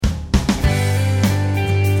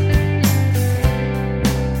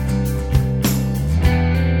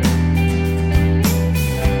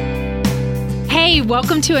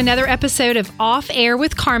Welcome to another episode of Off Air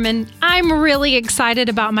with Carmen. I'm really excited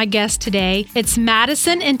about my guest today. It's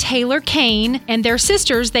Madison and Taylor Kane, and they're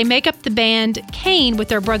sisters. They make up the band Kane with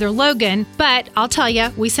their brother Logan. But I'll tell you,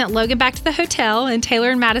 we sent Logan back to the hotel, and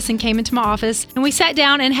Taylor and Madison came into my office, and we sat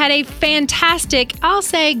down and had a fantastic, I'll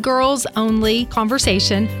say, girls-only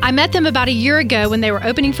conversation. I met them about a year ago when they were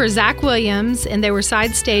opening for Zach Williams, and they were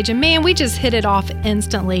side stage, and man, we just hit it off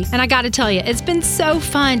instantly. And I got to tell you, it's been so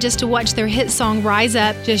fun just to watch their hit song Rise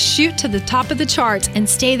Up just shoot to the top of the charts and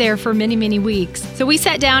stay there for many, many weeks. So we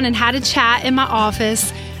sat down and had a chat in my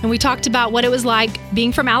office, and we talked about what it was like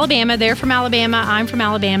being from Alabama. They're from Alabama, I'm from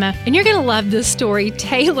Alabama, and you're gonna love this story.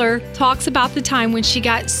 Taylor talks about the time when she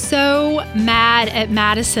got so mad at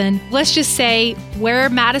Madison. Let's just say where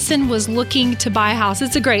Madison was looking to buy a house.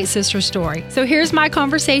 It's a great sister story. So here's my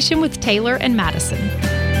conversation with Taylor and Madison.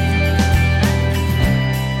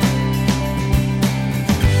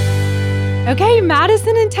 Okay,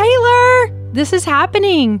 Madison and Taylor, this is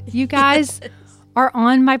happening. You guys are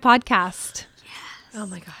on my podcast. Yes. Oh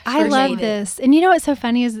my gosh. I love this. And you know what's so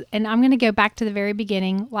funny is, and I'm going to go back to the very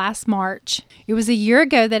beginning, last March. It was a year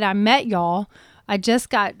ago that I met y'all. I just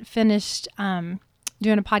got finished doing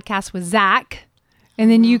a podcast with Zach.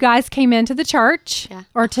 And then you guys came into the church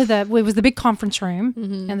or to it was the big conference room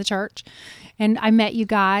in the church. And I met you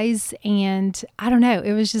guys, and I don't know,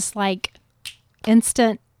 it was just like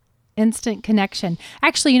instant connection.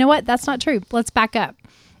 Actually, you know what? That's not true. Let's back up.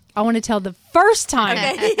 I want to tell the first time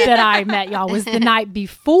that I met y'all was the night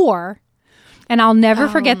before. And I'll never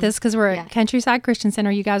forget this because we're at Countryside Christian Center.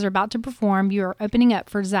 You guys are about to perform. You are opening up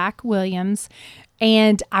for Zach Williams.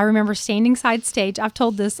 And I remember standing side stage. I've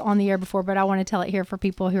told this on the air before, but I want to tell it here for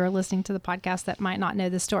people who are listening to the podcast that might not know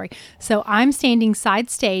the story. So I'm standing side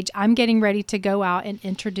stage. I'm getting ready to go out and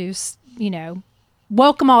introduce,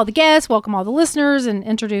 welcome all the guests, welcome all the listeners, and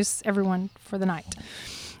introduce everyone for the night.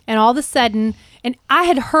 And all of a sudden, and I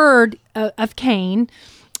had heard of Kane,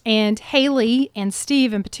 and Haley and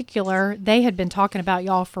Steve in particular, they had been talking about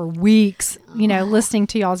y'all for weeks, listening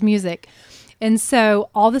to y'all's music. And so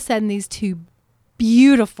all of a sudden, these two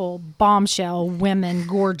beautiful bombshell women,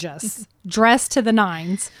 gorgeous, dressed to the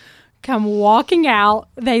nines, come walking out.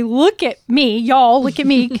 They look at me. Y'all look at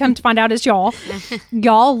me. Come to find out it's y'all.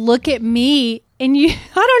 Y'all look at me. And I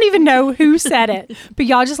don't even know who said it, but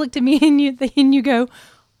y'all just looked at me and you go,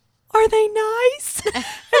 "Are they nice?" And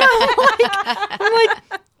I'm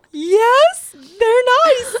like, "Yes, they're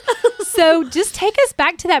nice." So just take us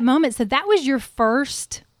back to that moment. So that was your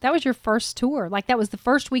first tour. Like that was the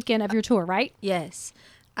first weekend of your tour, right? Yes.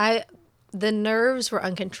 The nerves were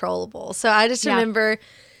uncontrollable. So I just remember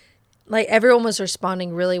like everyone was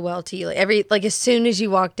responding really well to you. Like as soon as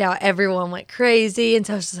you walked out, everyone went crazy. And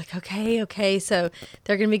so I was just like, okay. So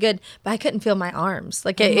they're going to be good. But I couldn't feel my arms.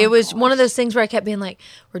 Like it was one of those things where I kept being like,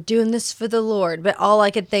 we're doing this for the Lord. But all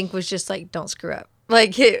I could think was just like, don't screw up.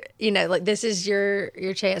 Like, like this is your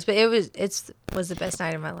chance. But it was the best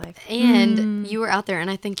night of my life. And you were out there,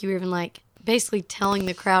 and I think you were even like, basically telling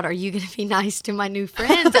the crowd, "Are you going to be nice to my new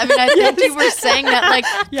friends?" I mean, I think you were saying that like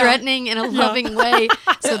threatening in a loving way.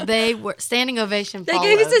 So they were standing ovation. They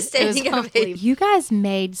gave us a standing ovation. You guys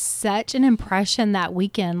made such an impression that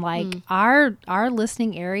weekend. Like our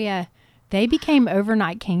listening area, they became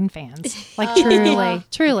overnight Kane fans. Like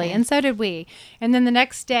truly. And so did we. And then the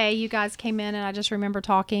next day you guys came in, and I just remember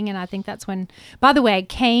talking, and I think that's when, by the way,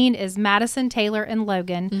 Kane is Madison, Taylor, and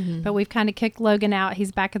Logan, but we've kind of kicked Logan out.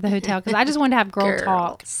 He's back at the hotel because I just wanted to have girl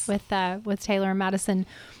talk with Taylor and Madison.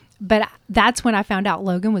 But that's when I found out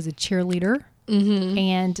Logan was a cheerleader.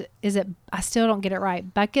 And I still don't get it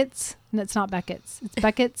right. Buckets? No, it's not buckets. It's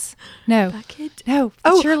buckets. No. Bucket? No.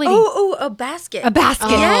 Cheerleading. A basket. A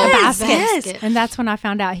basket. Yes, a basket. yes. And that's when I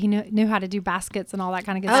found out he knew how to do baskets and all that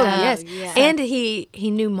kind of good Oh, stuff. yes. Yeah. And he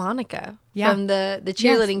knew Monica from the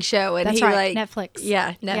cheerleading show. And that's right. Netflix.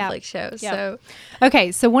 Yeah, Netflix show. Yep. So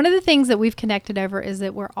okay, so one of the things that we've connected over is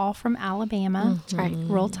that we're all from Alabama. That's right.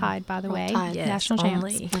 Roll Tide, by the way. Tide. Yes, National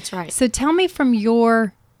only. champs. That's right. So tell me from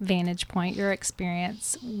your vantage point, your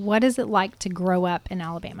experience, what is it like to grow up in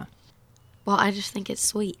Alabama? Well, I just think it's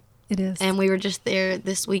sweet. It is. And we were just there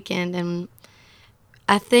this weekend, and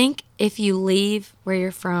I think if you leave where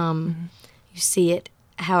you're from, you see it,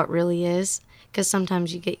 how it really is, because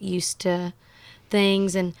sometimes you get used to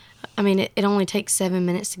things, and I mean, it only takes 7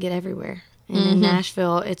 minutes to get everywhere. And in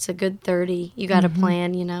Nashville, it's a good 30. You got to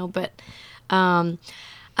plan, but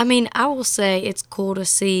I mean, I will say it's cool to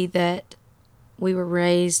see that we were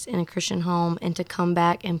raised in a Christian home and to come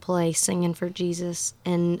back and play Singing for Jesus,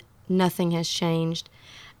 and nothing has changed.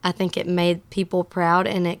 I think it made people proud,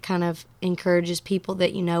 and it kind of encourages people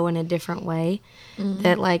that you know in a different way.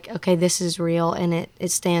 That like, okay, this is real, and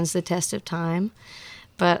it stands the test of time.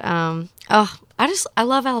 But I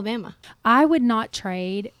love Alabama. I would not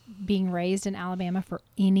trade being raised in Alabama for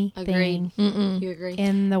anything You agree?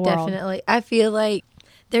 in the world. Definitely. I feel like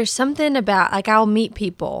there's something about, like, I'll meet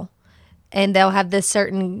people and they'll have this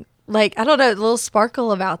certain, like, I don't know, little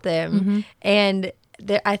sparkle about them. And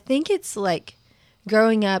I think it's like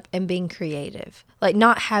growing up and being creative, like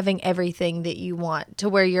not having everything that you want to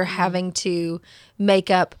where you're having to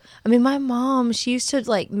make up. I mean, my mom, she used to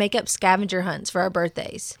like make up scavenger hunts for our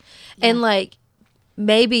birthdays. And like,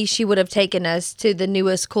 maybe she would have taken us to the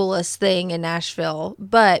newest, coolest thing in Nashville.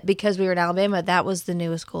 But because we were in Alabama, that was the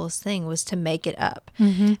newest, coolest thing, was to make it up.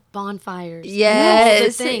 Bonfires. Yes. All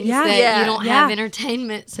the things Yeah. that Yeah. you don't have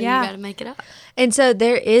entertainment, so Yeah. you got to make it up. And so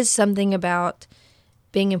there is something about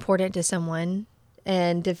being important to someone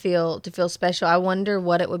and to feel special. I wonder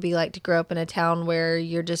what it would be like to grow up in a town where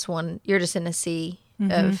you're just in a sea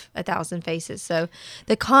of 1,000 faces. So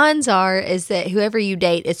the cons is that whoever you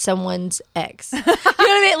date is someone's ex. You know what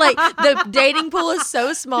I mean? Like the dating pool is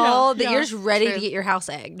so small that you're just ready to get your house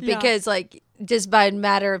egged because like just by a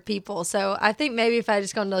matter of people. So I think maybe if I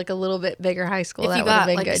just gone to like a little bit bigger high school, If that you would have got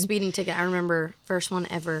been like a good. speeding ticket, I remember first one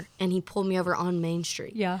ever, and he pulled me over on Main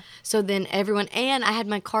Street. Yeah. So then everyone, and I had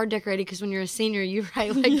my car decorated because when you're a senior, you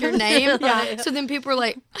write like your name. So then people were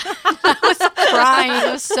like, I was crying.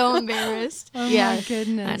 I was so embarrassed. Oh Yeah. my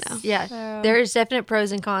goodness. I know. Yeah, there's definite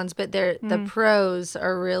pros and cons, but the pros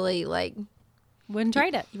are really like Wouldn't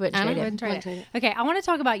trade it. you wouldn't I know. trade it. Wouldn't trade Wouldn't it. trade Okay, I want to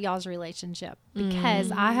talk about y'all's relationship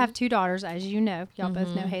because I have two daughters, as you know. Y'all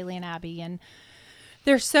both know Haley and Abby, and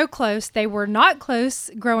they're so close. They were not close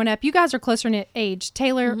growing up. You guys are closer in age.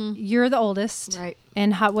 Taylor, you're the oldest. Right.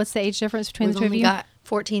 And what's the age difference between We've the two of only you? got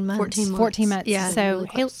 14 months. 14 months. 14 months. Yeah, So really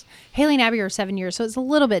close. Haley and Abby are 7 years. So it's a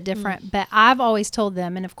little bit different. But I've always told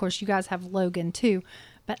them, and of course you guys have Logan too,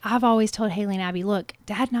 but I've always told Haley and Abby, look,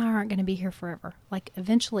 Dad and I aren't going to be here forever. Like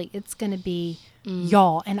eventually it's going to be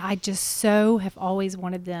y'all. And I just so have always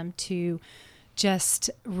wanted them to just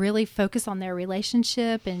really focus on their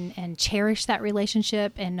relationship and cherish that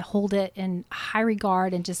relationship and hold it in high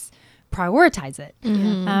regard and just prioritize it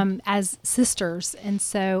as sisters. And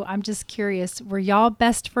so I'm just curious, were y'all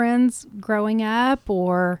best friends growing up,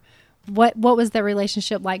 or what was the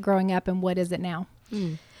relationship like growing up, and what is it now?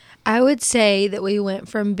 I would say that we went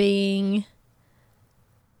from being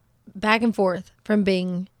back and forth from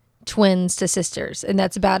being twins to sisters, and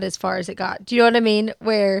that's about as far as it got. Do you know what I mean?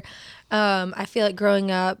 Where I feel like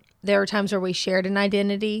growing up, there were times where we shared an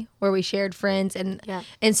identity, where we shared friends, and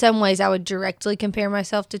in some ways I would directly compare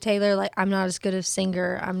myself to Taylor. Like, I'm not as good a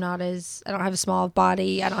singer. I don't have a small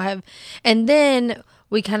body. And then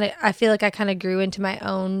I feel like I kind of grew into my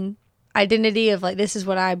own identity of like, this is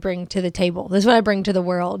what I bring to the table. This is what I bring to the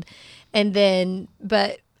world. And then,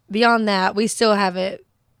 but beyond that, we still haven't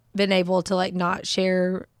been able to like not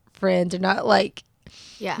share friends or not like,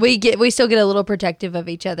 we still get a little protective of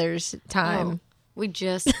each other's time. We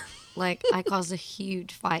just, like, I caused a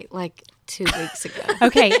huge fight, like, 2 weeks ago.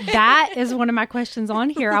 Okay, that is one of my questions on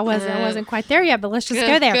here. I wasn't quite there yet, but let's just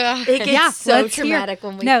go there. It gets so let's hear- traumatic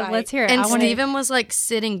when we No, fight. let's hear it. And I wanna- Steven was, like,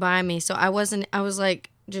 sitting by me, so I was, like,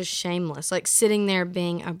 just shameless, like, sitting there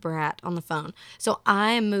being a brat on the phone. So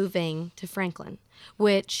I am moving to Franklin,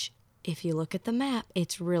 which, if you look at the map,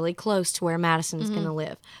 it's really close to where Madison's going to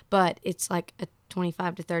live. But it's, like, a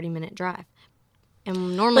 25 to 30-minute drive.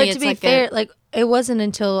 And normally But it's to be like fair, like it wasn't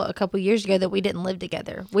until a couple years ago that we didn't live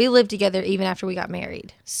together. We lived together even after we got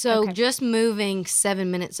married. So Okay. just moving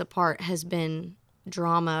 7 minutes apart has been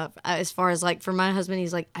drama as far as like for my husband.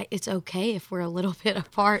 He's like, it's okay if we're a little bit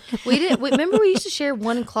apart. Remember we used to share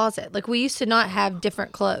one closet. Like we used to not have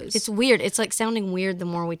different clothes. It's weird. It's like sounding weird the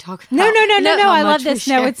more we talk about No. how I love much we this.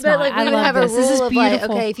 No, share. it's but not. like I we would love have this. a This is rule of like,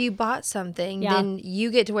 beautiful. okay, if you bought something, Yeah. then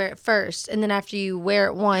you get to wear it first, and then after you wear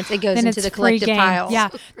it once, it goes Then into it's the free collective game. pile. Yeah,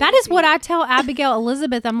 that is what I tell Abigail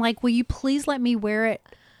Elizabeth. I'm like, will you please let me wear it?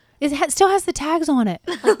 It still has the tags on it.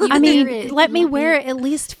 I mean, wear it. let me wear it at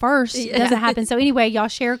least first. It doesn't happen. So anyway, y'all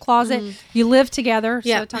share a closet. You live together.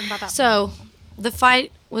 Yeah. So talk about that. So the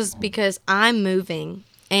fight was because I'm moving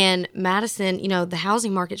and Madison, you know, the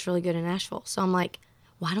housing market's really good in Nashville. So I'm like,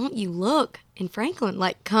 why don't you look in Franklin?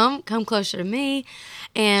 Like, come closer to me.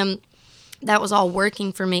 And that was all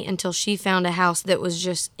working for me until she found a house that was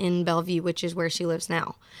just in Bellevue, which is where she lives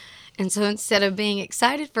now. And so instead of being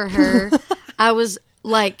excited for her, I was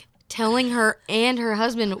like telling her and her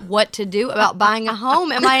husband what to do about buying a home.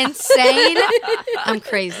 Am I insane? I'm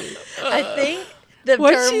crazy. I think the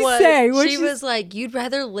What'd term she was. say? What'd She she was like, "You'd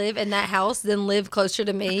rather live in that house than live closer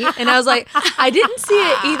to me." And I was like, I didn't see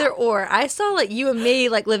it either or. I saw like you and me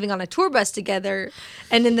like living on a tour bus together,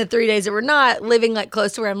 and then the 3 days that we're not living like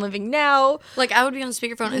close to where I'm living now. Like, I would be on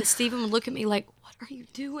speakerphone, and Steven would look at me like, what are you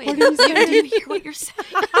doing? You do hear what you're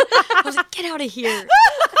saying? I was like, get out of here.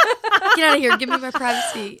 Get out of here. Give me my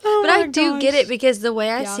privacy. But I do get it because the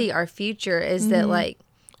way I see our future is that like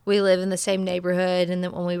we live in the same neighborhood, and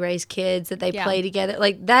that when we raise kids that they play together.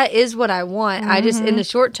 Like that is what I want. I just in the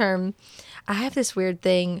short term, I have this weird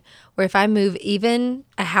thing where if I move even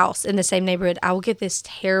a house in the same neighborhood, I will get this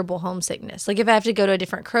terrible homesickness. Like if I have to go to a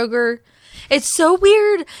different Kroger, it's so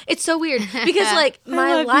weird. It's so weird because like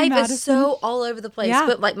my love you, life Madison. is so all over the place. Yeah.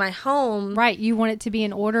 But like my home, Right. You want it to be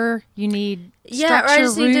in order. You need yeah, or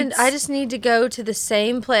structure, I just need to go to the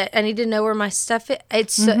same place. I need to know where my stuff is.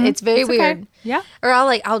 It's it's very It's okay. weird. Yeah. Or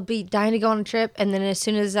I'll be dying to go on a trip, and then as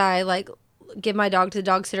soon as I like give my dog to the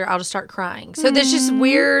dog sitter, I'll just start crying. So there's just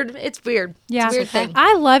weird. It's weird. Yeah. It's a weird thing.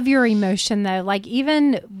 I love your emotion though. Like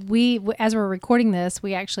even as we're recording this,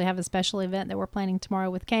 we actually have a special event that we're planning tomorrow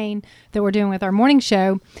with Kane that we're doing with our morning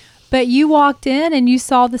show. But you walked in and you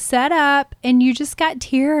saw the setup and you just got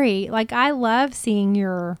teary. Like I love seeing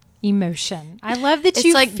your emotion. I love that It's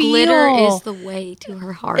you like feel. glitter is the way to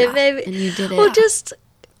her heart. It and you did it. Well, just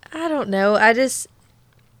I don't know.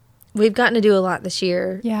 We've gotten to do a lot this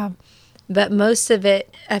year. Yeah. But most of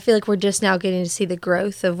it, I feel like we're just now getting to see the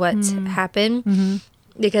growth of what's happened.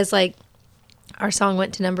 Because, like, our song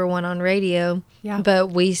went to #1 on radio. Yeah.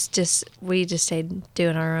 But we just stayed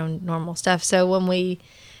doing our own normal stuff. So when we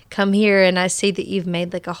come here and I see that you've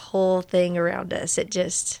made, like, a whole thing around us, it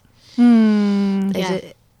just...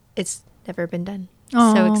 It's never been done.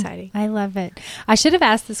 Oh, So exciting. I love it. I should have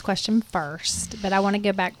asked this question first, but I want to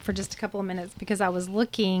go back for just a couple of minutes because I was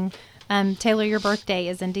looking... Taylor, your birthday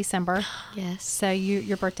is in December. Yes. So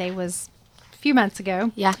your birthday was a few months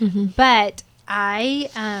ago. Yeah. But I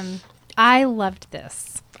loved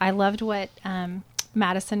this. I loved what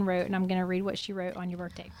Madison wrote, and I'm going to read what she wrote on your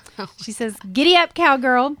birthday. She says, "Giddy up,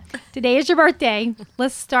 cowgirl. Today is your birthday.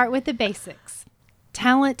 Let's start with the basics.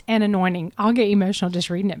 Talent and anointing." I'll get emotional just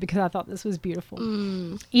reading it because I thought this was beautiful.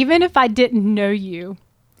 Even if I didn't know you,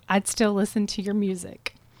 I'd still listen to your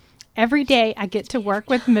music. Every day I get to work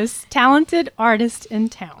with the most talented artist in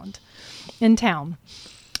town.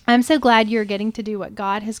 I'm so glad you're getting to do what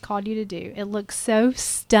God has called you to do. It looks so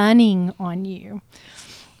stunning on you.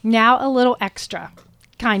 Now a little extra.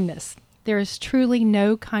 Kindness. There is truly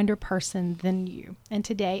no kinder person than you. And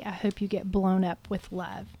today I hope you get blown up with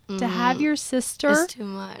love. To have your sister It's too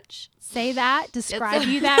much. say that, describe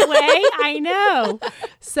you that way. I know.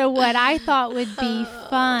 So what I thought would be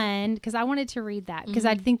fun, because I wanted to read that, because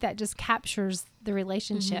I think that just captures the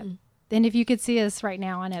relationship. And if you could see us right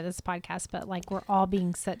now, I know this podcast, but like we're all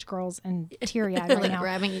being such girls and teary-eyed right Like now.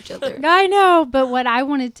 grabbing each other. I know, but what I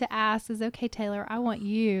wanted to ask is, okay, Taylor, I want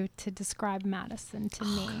you to describe Madison to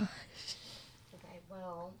me. Okay,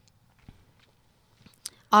 well,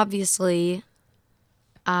 obviously,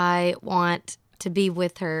 I want to be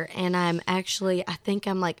with her, and I think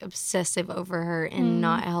I'm like obsessive over her in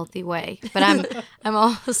not a healthy way. But I'm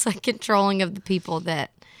almost like controlling of the people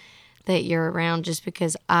that you're around, just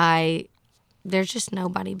because there's just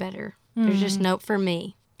nobody better. There's just for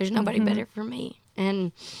me. There's nobody better for me,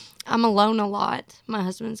 and I'm alone a lot. My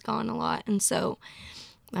husband's gone a lot, and so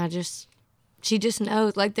she just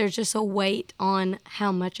knows, like, there's just a weight on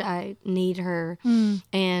how much I need her.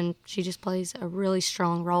 And she just plays a really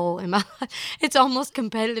strong role in my life. It's almost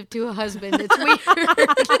competitive to a husband. It's weird.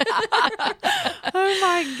 Oh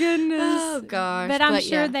my goodness. Oh, gosh. But I'm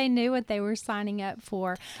sure yeah. they knew what they were signing up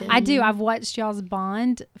for. I do. I've watched y'all's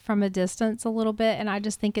bond from a distance a little bit, and I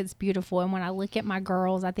just think it's beautiful. And when I look at my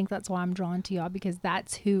girls, I think that's why I'm drawn to y'all, because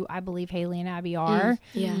that's who I believe Haley and Abby are.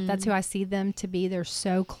 Yeah. That's who I see them to be. They're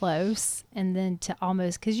so close. And then to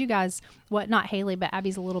almost, because you guys, not Haley, but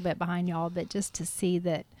Abby's a little bit behind y'all, but just to see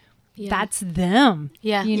that that's them.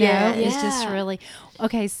 Yeah. You know, Yeah. it's just Yeah. really,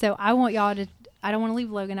 okay, so I want y'all to, I don't want to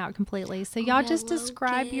leave Logan out completely. So y'all just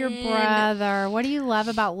describe your brother. What do you love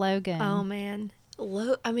about Logan? Oh man,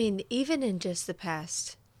 I mean, even in just the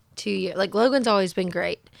past 2 years, like Logan's always been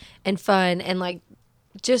great and fun and like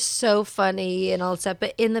just so funny and all that stuff.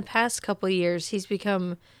 But in the past couple of years, he's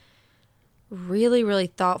become really, really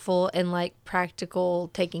thoughtful and like practical,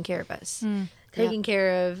 taking care of us, taking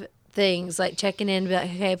care of things, like checking in, be like,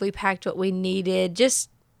 okay, have we packed what we needed? Just,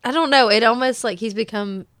 I don't know. It almost like he's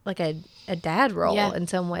become like a dad role in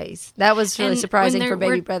some ways. That was really And surprising when for there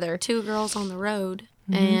baby were brother. 2 girls on the road,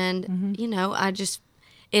 and you know,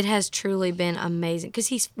 it has truly been amazing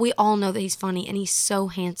because we all know that he's funny and he's so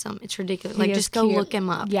handsome. It's ridiculous. He Like, is just go cute. look him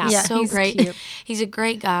up. Yeah, He's so he's great. cute. He's a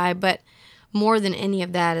great guy, but more than any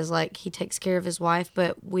of that is like he takes care of his wife,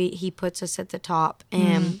 but he puts us at the top.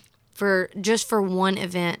 And for one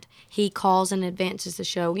event, he calls and advances the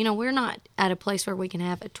show. You know, we're not at a place where we can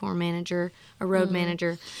have a tour manager, a road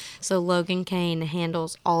manager. So Logan Kane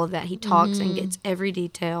handles all of that. He talks and gets every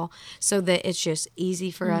detail so that it's just easy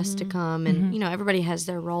for us to come. And, you know, everybody has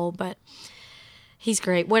their role, but he's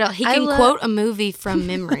great. What else? He can quote a movie from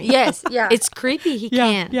memory. Yes, yeah. It's creepy. He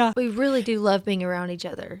can. Yeah. We really do love being around each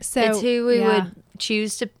other. So, it's who we yeah. would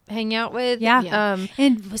choose to hang out with. Yeah. Yeah.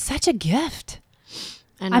 And it was such a gift.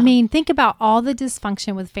 know. I mean, think about all the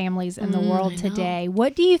dysfunction with families in the world I know. today.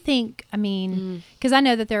 What do you think? I mean, because I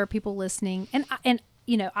know that there are people listening, and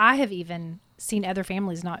you know, I have even seen other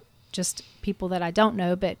families, not just people that I don't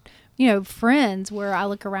know, but you know, friends where I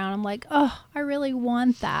look around, I'm like, oh, I really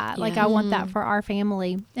want that. Like, I want that for our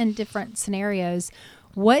family in different scenarios.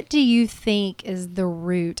 What do you think is the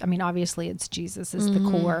root? I mean, obviously it's Jesus is the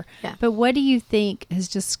core, Yeah. but what do you think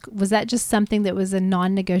was that just something that was a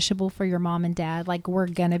non-negotiable for your mom and dad? Like, we're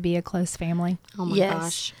going to be a close family. Oh my Yes.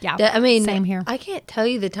 gosh. Yeah. I mean, same here. I can't tell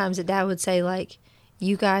you the times that Dad would say, like,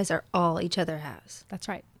 you guys are all each other has. That's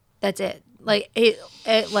right. That's it. Like, it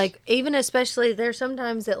like, even especially there's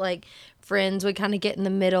sometimes that, like, friends would kind of get in the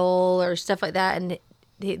middle or stuff like that. And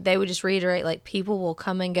they would just reiterate, like, people will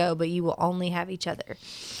come and go, but you will only have each other.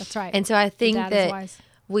 That's right. And so I think Dad is that wise.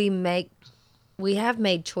 we have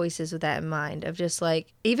made choices with that in mind of just like,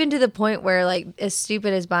 even to the point where, like, as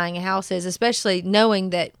stupid as buying a house is, especially knowing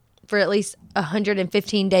that for at least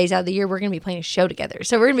 115 days out of the year, we're going to be playing a show together.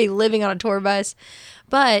 So we're going to be living on a tour bus.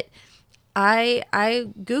 But I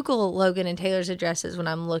Google Logan and Taylor's addresses when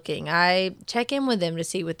I'm looking. I check in with them to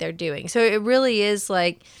see what they're doing. So it really is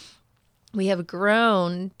like, we have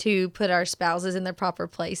grown to put our spouses in their proper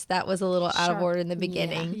place. That was a little out of Sure. order in the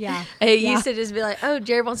beginning. Yeah. It Yeah. used to just be like, oh,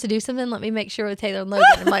 Jared wants to do something. Let me make sure with Taylor and Logan.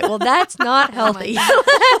 I'm like, well, that's not healthy.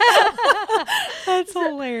 That's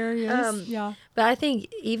hilarious. Yeah. But I think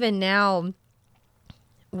even now,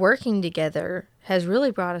 working together has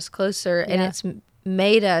really brought us closer, and Yeah. it's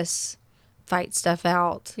made us fight stuff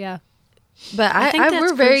out. Yeah. But I think we're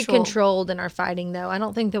that's very crucial. controlled in our fighting, though. I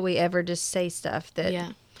don't think that we ever just say stuff that.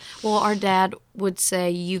 Yeah. Well, our dad would say,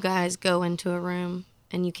 you guys go into a room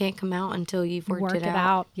and you can't come out until you've worked Work it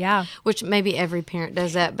out. Yeah. Which maybe every parent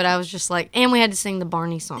does that, but I was just like, and we had to sing the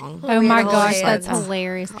Barney song. Oh we my had to gosh, hold that's hands.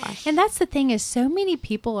 hilarious. And that's the thing is, so many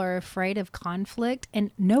people are afraid of conflict, and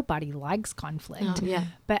nobody likes conflict. Oh, yeah.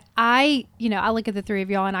 But I look at the three of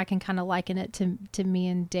y'all, and I can kind of liken it to me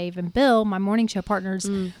and Dave and Bill, my morning show partners,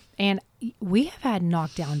 and we have had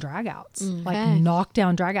knockdown dragouts, Okay.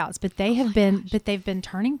 knockdown dragouts. But they've been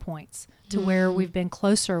turning points to where we've been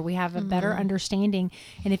closer. We have a better understanding,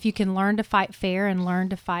 and if you can learn to fight fair and learn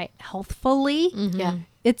to fight healthfully, Yeah.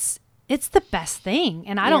 it's the best thing.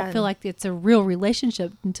 And I Yeah. don't feel like it's a real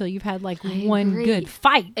relationship until you've had like one agree. good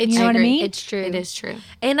fight. It's You know what I true. mean? It's true. It is true.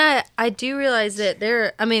 And I do realize that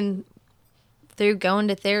through going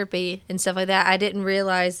to therapy and stuff like that, I didn't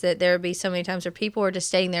realize that there would be so many times where people were just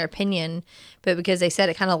stating their opinion, but because they said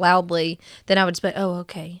it kind of loudly, then I would just be, oh,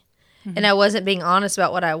 okay. And I wasn't being honest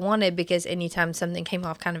about what I wanted, because anytime something came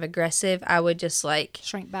off kind of aggressive, I would just like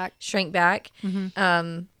Shrink back. shrink back.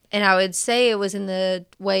 And I would say it was in the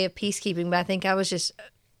way of peacekeeping, but I think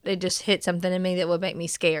it just hit something in me that would make me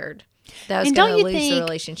scared that I was And going don't to you lose the think-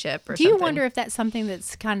 relationship or Do you something. wonder if that's something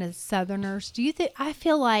that's kind of Southerners? Do you think, I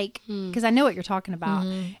feel like, because I know what you're talking about,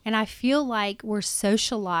 and I feel like we're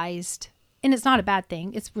socialized, and it's not a bad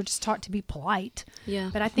thing. We're just taught to be polite. Yeah.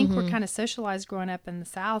 But I think we're kind of socialized growing up in the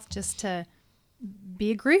South just to be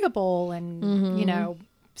agreeable and,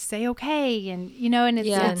 say okay. And, and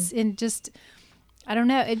it's and just, I don't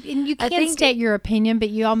know. And you I can't think state your opinion, but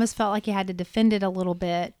you almost felt like you had to defend it a little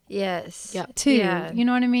bit Yes. Yep. too. Yeah. You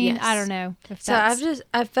know what I mean? Yes. I don't know. If So that's,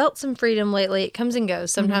 I've felt some freedom lately. It comes and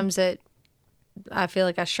goes. Sometimes I feel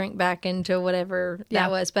like I shrink back into whatever Yeah.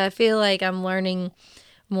 that was, but I feel like I'm learning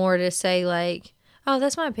more to say like, oh,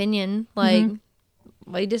 that's my opinion. Like,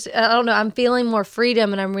 I don't know. I'm feeling more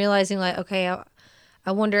freedom, and I'm realizing like, okay,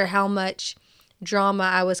 I wonder how much drama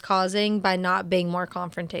I was causing by not being more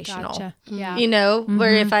confrontational. Gotcha. Yeah. You know,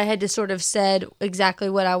 where if I had just sort of said exactly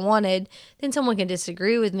what I wanted, then someone can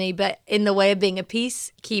disagree with me. But in the way of being a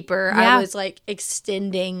peacekeeper, Yeah. I was like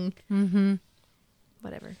extending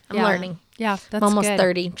whatever. I'm Yeah. learning. Yeah, that's I'm almost good.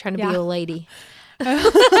 30, trying to be Yeah. a lady.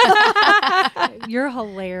 You're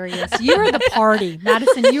hilarious. You're the party,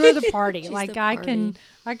 Madison. You are the party. Like the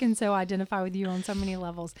I can so identify with you on so many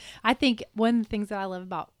levels. I think one of the things that I love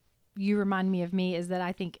about you remind me of me is that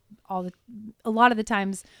I think a lot of the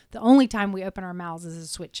times, the only time we open our mouths is to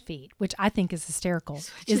switch feet, which I think is hysterical.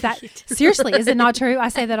 Is that seriously? Is it not true? I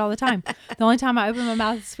say that all the time. The only time I open my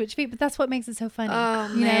mouth is to switch feet, but that's what makes it so funny. Oh,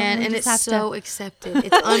 you know, man. And it's so accepted.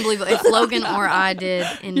 It's unbelievable. If Logan or I did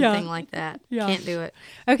anything like that, can't do it.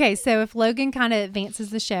 Okay. So if Logan kind of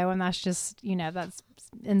advances the show, and that's just, that's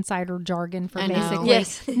insider jargon for basically.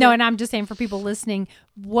 Yes. No, and I'm just saying for people listening,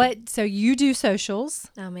 so you do socials.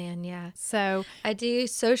 Oh man, yeah. So I do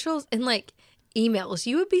socials and like emails.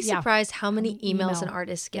 You would be surprised how many emails an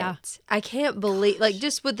artist gets. Yeah. I can't believe, like,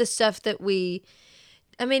 just with the stuff that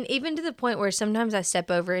even to the point where sometimes I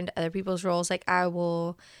step over into other people's roles. Like I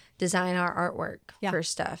will design our artwork for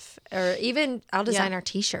stuff, or even I'll design our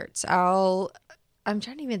t-shirts. I'm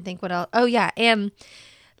trying to even think what else. Oh yeah. And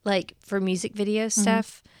like for music video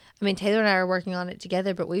stuff, Taylor and I are working on it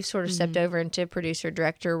together, but we've sort of stepped over into producer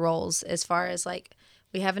director roles as far as like,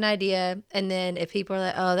 we have an idea, and then if people are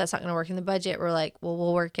like, oh, that's not going to work in the budget, we're like, well,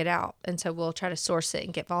 we'll work it out. And so we'll try to source it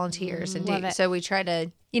and get volunteers and do. So we try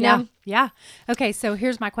to, know. Yeah. Okay. So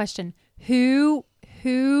here's my question. Who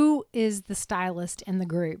is the stylist in the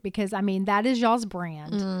group? Because that is y'all's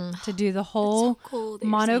brand to do the whole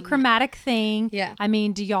monochromatic thing. Yeah.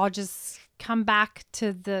 Do y'all just come back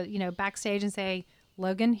to the, backstage and say,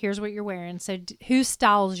 Logan, here's what you're wearing. So who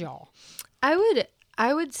styles y'all? I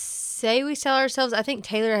would say we style ourselves. I think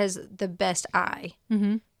Taylor has the best eye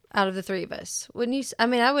out of the three of us. Wouldn't you?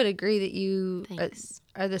 I would agree that you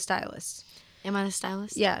are the stylist. Am I the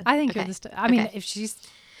stylist? Yeah. I think you're the if she's...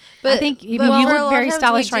 But, I think you look very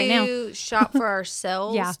stylish right now. We do shop for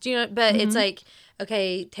ourselves. Yeah. Do you know? But it's like,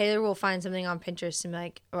 okay, Taylor will find something on Pinterest and be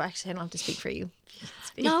like, oh, actually, I don't have to speak for you.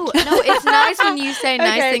 No, it's nice when you say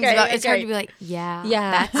nice things about it. It's hard to be like,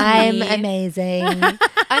 that's I'm me. amazing.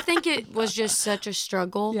 I think it was just such a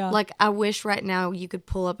struggle. Yeah. Like, I wish right now you could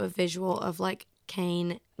pull up a visual of like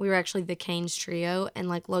Kane. We were actually the Kane's trio, and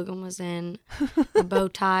like Logan was in a bow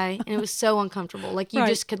tie, and it was so uncomfortable. Like, you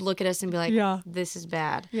just could look at us and be like, this is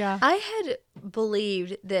bad. Yeah. I had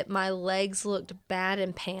believed that my legs looked bad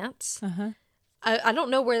in pants. I don't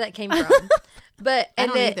know where that came from. But I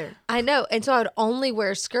don't either. I know, and so I would only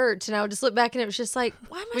wear skirts, and I would just look back, and it was just like,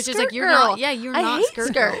 why am I Which skirt is like, you're girl? not. Yeah, you're I not hate skirt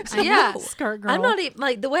skirts. girl. Yeah, skirt girl. I'm not even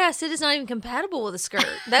like the way I sit is not even compatible with a skirt.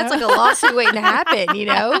 That's like a lawsuit waiting to happen,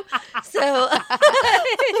 So,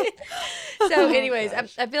 anyways,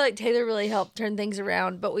 I feel like Taylor really helped turn things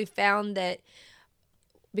around, but we found that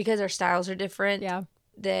because our styles are different,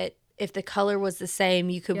 that if the color was the same,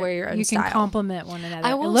 you could wear your own style. You can complement one another.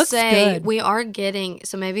 I will say we are getting,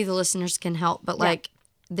 so maybe the listeners can help, but like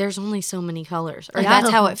there's only so many colors, or that's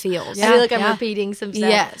how it feels. I feel like I'm repeating some stuff.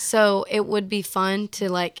 Yeah, so it would be fun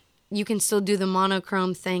to like, you can still do the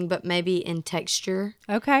monochrome thing, but maybe in texture.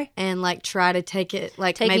 Okay. And like try to take it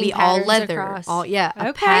like Taking maybe all patterns leather. across.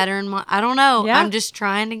 A pattern. I don't know. Yeah. I'm just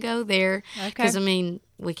trying to go there. Because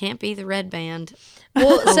we can't be the red band.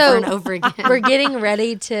 Well, over and over again. We're getting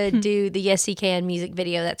ready to do the Yes You Can music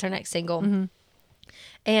video. That's our next single.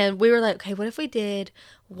 And we were like, okay, what if we did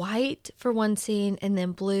white for one scene and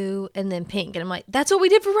then blue and then pink? And I'm like, that's what we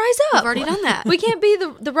did for Rise Up. We've already done that. We can't be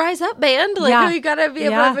the Rise Up band. Like, we got to be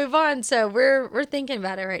able Yeah. to move on. So we're thinking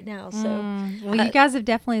about it right now. So Well, you guys have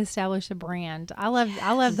definitely established a brand. I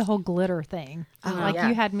love the whole glitter thing.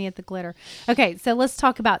 You had me at the glitter. Okay, so let's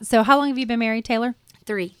talk about, so how long have you been married, Taylor?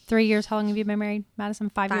 3. 3 years. How long have you been married, Madison?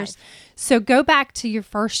 5 years. So go back to your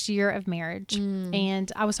first year of marriage.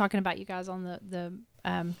 And I was talking about you guys on the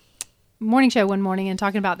morning show one morning and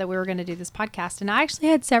talking about that we were going to do this podcast. And I actually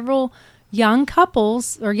had several young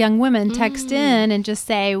couples or young women text in and just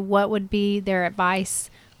say what would be their advice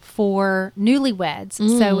for newlyweds.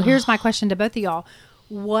 So here's my question to both of y'all.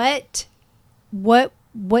 What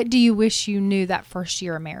do you wish you knew that first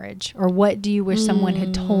year of marriage? Or what do you wish someone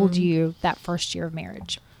had told you that first year of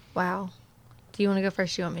marriage? wow. Do you want to go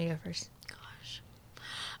first? Do you want me to go first?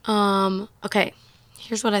 Okay.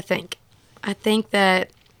 Here's what I think. I think that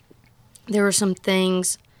there were some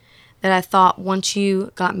things that I thought once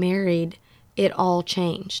you got married, it all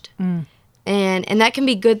changed. And that can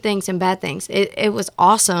be good things and bad things. It was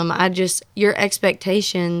awesome. Your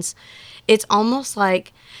expectations, it's almost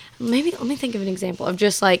like, maybe let me think of an example of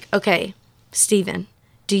just like, okay, Steven,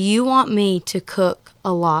 do you want me to cook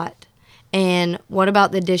a lot? And what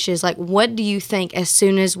about the dishes? Like, what do you think as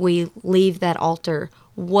soon as we leave that altar,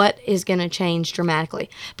 what is going to change dramatically?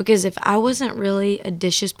 Because if I wasn't really a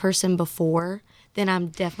dishes person before, then I'm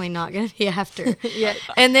definitely not going to be after.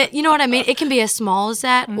 And that, you know what I mean? It can be as small as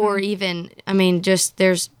that, or even, just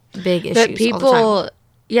there's big issues But people, all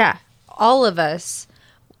the time. all of us,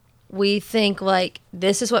 we think like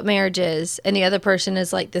this is what marriage is, and the other person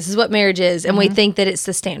is like this is what marriage is, and we think that it's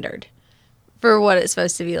the standard for what it's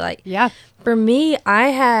supposed to be like. Yeah. For me, I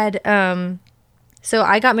had so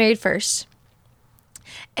I got married first,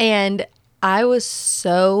 and I was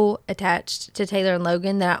so attached to Taylor and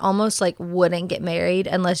Logan that I almost like wouldn't get married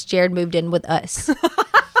unless Jared moved in with us.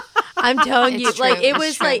 I'm telling you, It's like true. it It's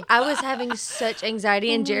was true. like I was having such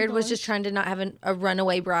anxiety, and Jared was just trying to not have a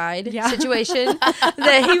runaway bride Yeah. situation.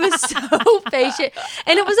 That he was so patient,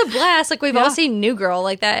 and it was a blast. Like we've all seen New Girl,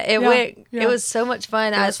 like that. It went. Yeah. It was so much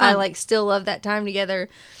fun. was I fun. like still love that time together,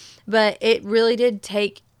 but it really did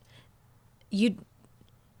take you.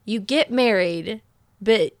 You get married,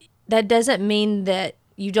 but that doesn't mean that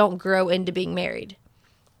you don't grow into being married.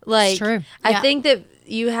 Like, true. I Yeah. think that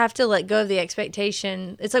you have to let go of the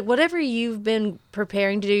expectation. It's like whatever you've been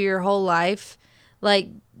preparing to do your whole life, like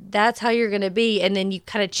that's how you're going to be. And then you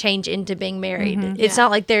kind of change into being married. It's not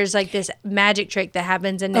like there's like this magic trick that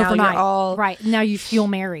happens and now Overnight. you're all. Right. Now you feel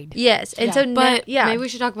married. Yes. And so, But yeah. maybe we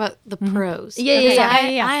should talk about the pros. Yeah, yeah, Because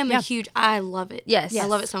yeah. I am Yeah. a huge. I love it. Yes. I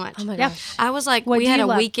love it so much. Oh my Yeah. gosh. I was like, What we do had you a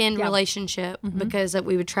love? weekend Yeah. relationship because that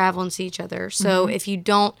we would travel and see each other. So if you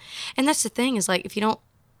don't, and that's the thing is like if you don't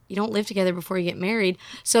live together before you get married,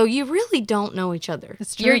 so you really don't know each other.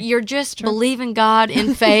 It's true. You're just believing God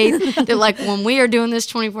in faith that like when we are doing this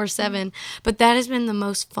 24/7. But that has been the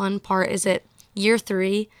most fun part. Is that year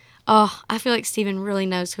 3? Oh, I feel like Stephen really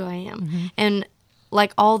knows who I am, and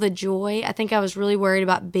like all the joy. I think I was really worried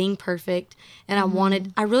about being perfect, and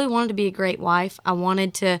I really wanted to be a great wife. I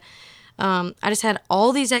wanted to. I just had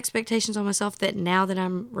all these expectations on myself that now that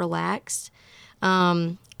I'm relaxed,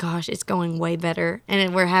 gosh, it's going way better,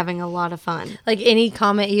 and we're having a lot of fun. Like any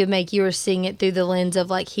comment you would make, you were seeing it through the lens of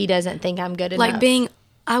like, he doesn't think I'm good enough. Like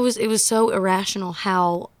it was so irrational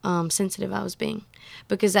how sensitive I was being,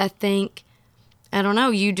 because I think, I don't know,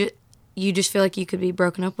 you just feel like you could be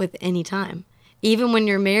broken up with any time. Even when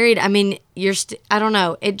you're married, I mean, I don't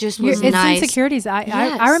know, it just was It's nice. insecurities. I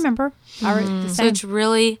Yes. remember. The So same. it's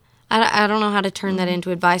really, I don't know how to turn that into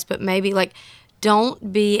advice, but maybe like,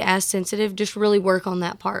 don't be as sensitive. Just really work on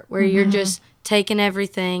that part where you're just taking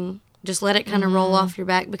everything, just let it kind of roll off your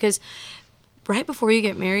back, because right before you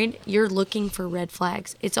get married, you're looking for red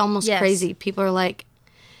flags. It's almost Yes. crazy. People are like,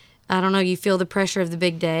 I don't know, you feel the pressure of the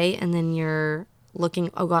big day, and then you're looking,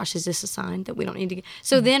 oh gosh, is this a sign that we don't need to get?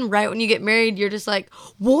 So then right when you get married, you're just like,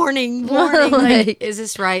 warning, like, is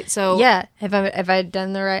this right? So yeah, have I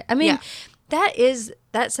done the right? I mean, Yeah.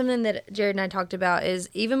 that's something that Jared and I talked about. Is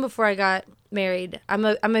even before I got married, I'm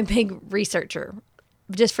a big researcher,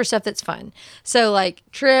 just for stuff that's fun. So like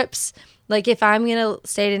trips, like if I'm gonna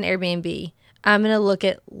stay at an Airbnb, I'm gonna look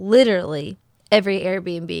at literally every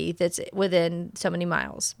Airbnb that's within so many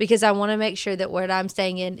miles, because I want to make sure that what I'm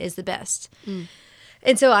staying in is the best.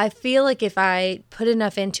 And so I feel like if I put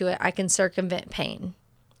enough into it, I can circumvent pain.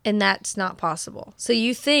 And that's not possible. So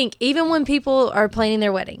you think, even when people are planning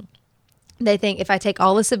their wedding, they think if I take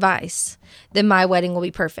all this advice, then my wedding will be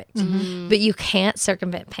perfect. But you can't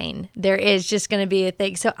circumvent pain. There is just going to be a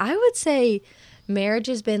thing. So I would say marriage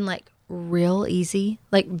has been like real easy,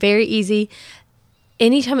 like very easy.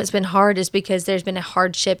 Anytime it's been hard is because there's been a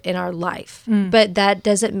hardship in our life. But that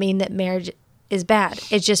doesn't mean that marriage is bad.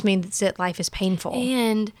 It just means that life is painful.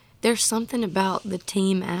 And there's something about the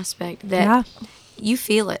team aspect that Yeah. you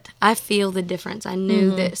feel it. I feel the difference. I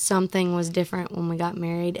knew that something was different when we got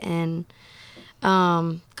married. And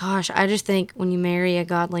gosh, I just think when you marry a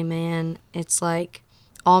godly man, it's like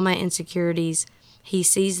all my insecurities, he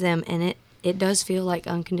sees them, and it does feel like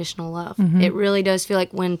unconditional love. It really does feel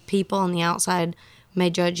like when people on the outside may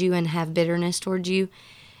judge you and have bitterness towards you,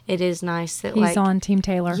 it is nice that He's like on Team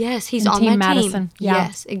Taylor. yes, he's and on Team my Madison. team. Yeah.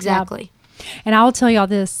 Yes, exactly. And I'll tell y'all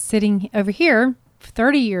this, sitting over here,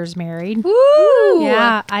 30 years married. Woo!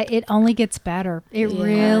 Yeah, it only gets better. It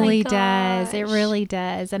really my does. It gosh. really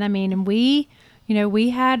does. And I mean, and we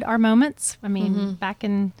had our moments. I mean, back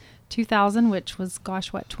in 2000, which was,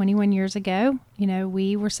 21 years ago,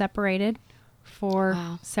 we were separated for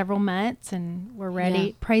Wow. several months, and we're ready.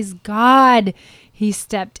 Yeah. Praise God, he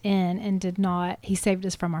stepped in and he saved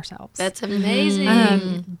us from ourselves. That's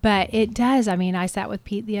amazing. But it does. I mean, I sat with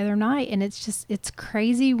Pete the other night, and it's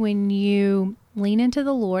crazy when you lean into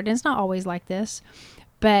the Lord. And it's not always like this,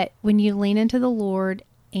 but when you lean into the Lord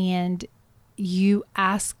and you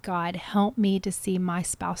ask God, help me to see my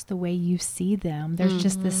spouse the way you see them, there's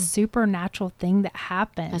just this supernatural thing that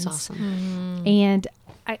happens. That's awesome. And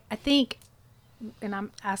I think, and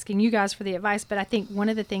I'm asking you guys for the advice, but I think one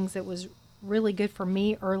of the things that was really good for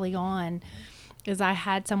me early on is I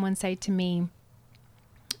had someone say to me,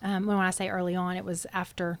 when I say early on, it was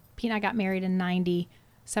after Pete and I got married in 90.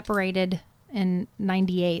 separated in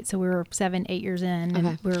 98. So we were 7-8 years in.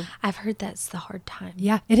 And Okay. I've heard that's the hard time.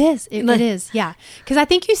 Yeah, it is. It is. Yeah. Because I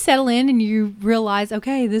think you settle in and you realize,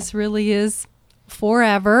 okay, this really is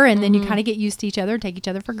forever. And then you kind of get used to each other, take each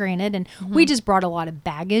other for granted. And we just brought a lot of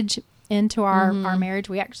baggage into our marriage.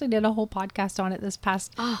 We actually did a whole podcast on it this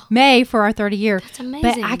past May for our 30 year. That's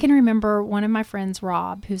amazing. But I can remember one of my friends,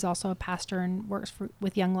 Rob, who's also a pastor and works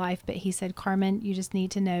with Young Life, but he said, Carmen, you just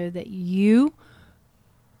need to know that you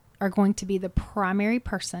are going to be the primary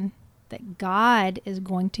person that God is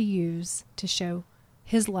going to use to show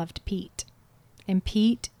his love to Pete. And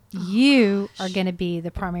Pete, you are going to be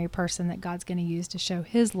the primary person that God's going to use to show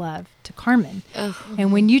his love to Carmen.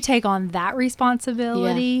 And when you take on that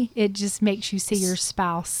responsibility, it just makes you see your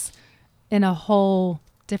spouse in a whole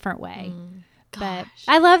different way. But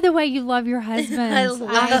I love the way you love your husband. I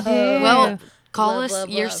do. Well, call Love, us love,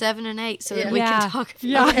 year love. 7 and 8 so that Yeah. we can talk.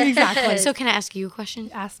 Yeah, exactly. So can I ask you a question?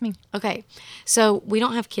 Ask me. Okay. So we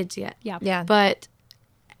don't have kids yet. Yeah. Yeah. But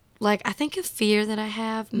like I think a fear that I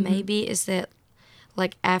have maybe is that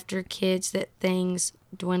like after kids that things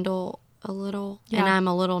dwindle a little and Yeah. I'm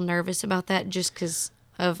a little nervous about that just because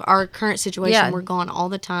of our current situation. Yeah. We're gone all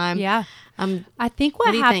the time. Yeah. Um, I think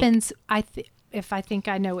what do you think? happens, if I think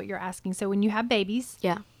I know what you're asking. So when you have babies,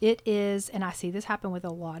 yeah. it is, and I see this happen with a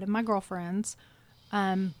lot of my girlfriends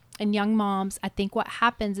and young moms. I think what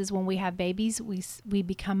happens is when we have babies, we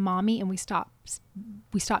become mommy and we stop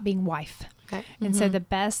being wife. Okay. And so the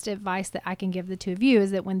best advice that I can give the two of you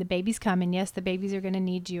is that when the babies come, and yes, the babies are going to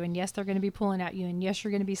need you, and yes, they're going to be pulling at you, and yes,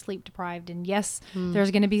 you're going to be sleep deprived, and yes,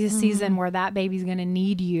 there's going to be a season where that baby's going to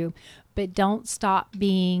need you, but don't stop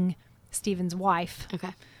being Stephen's wife.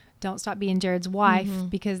 Okay. Don't stop being Jared's wife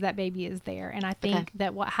because that baby is there. And I think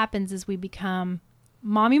that what happens is we become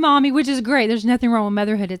mommy, which is great. There's nothing wrong with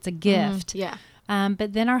motherhood. It's a gift. Yeah.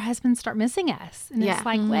 But then our husbands start missing us. And Yeah. it's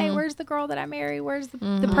like, wait, where's the girl that I married? Where's the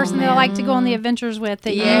person that I like to go on the adventures with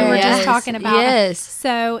that you were just Yes. talking about? Yes.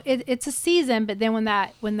 So it's a season, but then when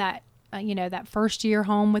that that first year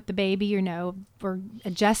home with the baby, we're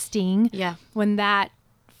adjusting. Yeah. When that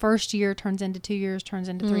first year turns into 2 years, turns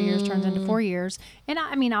into 3 years, turns into 4 years. And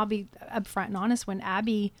I mean, I'll be upfront and honest. When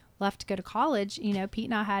Abby left to go to college, Pete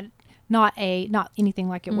and I had not anything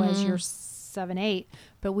like it was year 7, 8,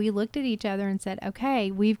 but we looked at each other and said, okay,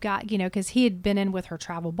 we've got, because he had been in with her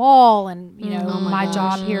travel ball and, my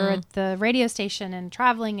job here at the radio station and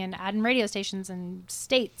traveling and adding radio stations and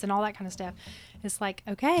states and all that kind of stuff. It's like,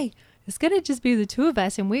 okay, it's going to just be the two of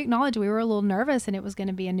us. And we acknowledge we were a little nervous and it was going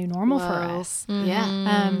to be a new normal for us.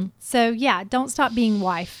 Yeah. So yeah, don't stop being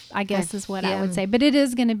wife, I guess is what I would say. But it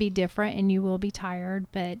is going to be different and you will be tired,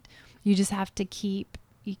 but you just have to keep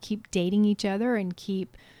dating each other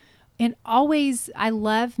and always, I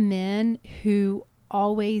love men who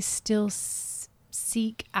always still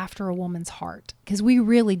seek after a woman's heart because we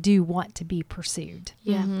really do want to be pursued.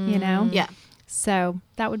 Yeah. Yeah. So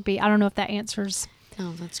that would be, I don't know if that answers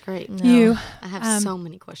Oh, that's great. you. I have so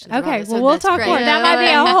many questions. about Okay, it, well, so we'll that's talk great. more. That might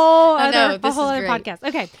be a whole other great. podcast.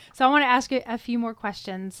 Okay, so I want to ask you a few more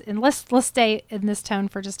questions, and let's stay in this tone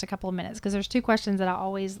for just a couple of minutes because there's two questions that I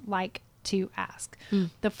always like to ask.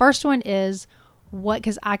 The first one is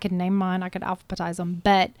because I could name mine, I could alphabetize them,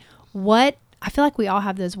 but I feel like we all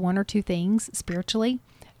have those one or two things spiritually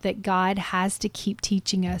that God has to keep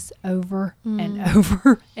teaching us over and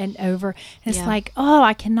over and over. And it's like,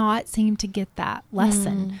 I cannot seem to get that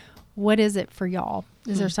lesson. What is it for y'all?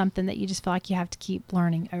 Is there something that you just feel like you have to keep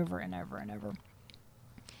learning over and over and over?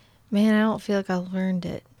 Man, I don't feel like I learned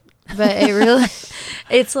it. But it really,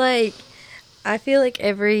 it's like, I feel like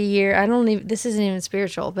every year, this isn't even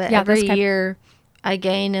spiritual, but every year I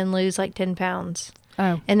gain and lose like 10 pounds.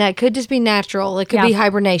 Oh. And that could just be natural. It could be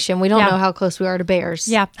hibernation. We don't know how close we are to bears.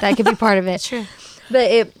 Yeah. That could be part of it. True. But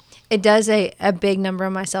it does a big number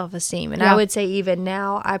on my self-esteem. And I would say even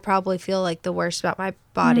now, I probably feel like the worst about my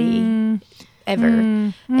body ever.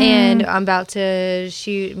 And I'm about to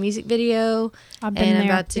shoot a music video. I've been and I'm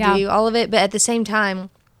there. about to do all of it. But at the same time,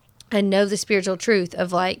 I know the spiritual truth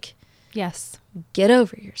of like, Yes. get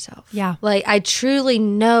over yourself. Yeah. Like I truly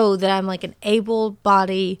know that I'm like an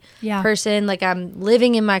able-bodied person. Like I'm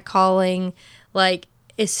living in my calling. Like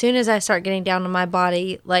as soon as I start getting down on my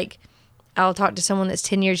body, like I'll talk to someone that's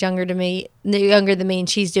 10 years younger than me, and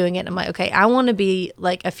she's doing it. And I'm like, okay, I want to be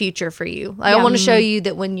like a future for you. Like, I want to show you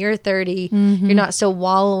that when you're 30, you're not still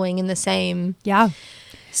wallowing in the same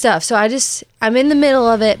stuff. So I'm in the middle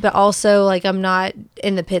of it, but also like I'm not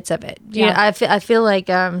in the pits of it. You know, I feel like,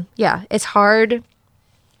 it's hard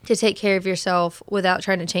to take care of yourself without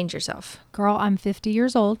trying to change yourself. Girl, I'm 50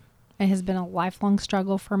 years old. It has been a lifelong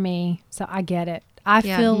struggle for me. So I get it. I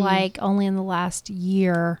Yeah. feel like only in the last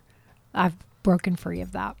year I've broken free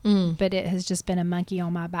of that. But it has just been a monkey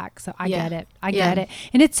on my back. So I Yeah. get it. I Yeah. get it.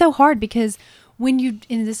 And it's so hard because when you,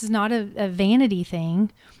 and this is not a vanity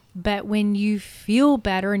thing, but when you feel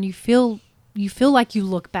better and you feel like you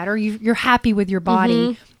look better, you're happy with your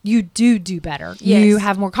body, you do better. Yes. You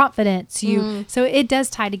have more confidence. So it does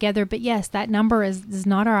tie together. But yes, that number is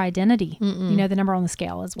not our identity. You know, the number on the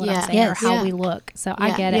scale is what I'm Yeah. saying, or Yes. how Yeah. we look. So I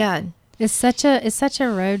Yeah. get it. Yeah. It's such a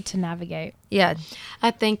road to navigate. Yeah.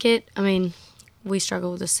 I think we struggle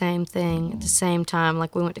with the same thing at the same time.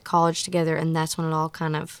 Like, we went to college together, and that's when it all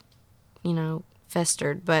kind of,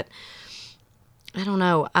 festered. But I don't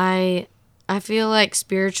know. I feel like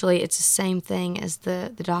spiritually it's the same thing as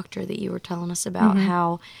the doctor that you were telling us about,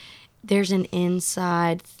 how there's an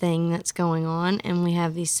inside thing that's going on, and we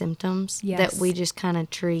have these symptoms Yes. that we just kind of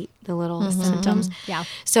treat the little symptoms. Yeah.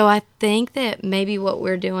 So I think that maybe what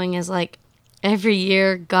we're doing is, like, every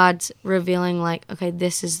year God's revealing, like, okay,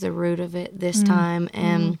 this is the root of it this time.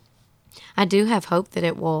 And I do have hope that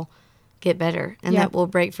it will get better and Yep. that we'll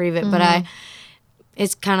break free of it. But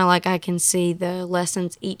it's kind of like I can see the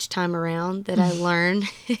lessons each time around that I learn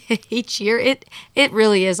each year. It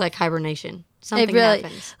really is like hibernation. Something It really,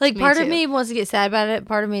 happens. like, to part of too. me wants to get sad about it.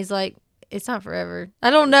 Part of me is like, it's not forever.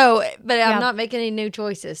 I don't know, but Yeah. I'm not making any new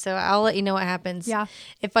choices. So I'll let you know what happens. Yeah.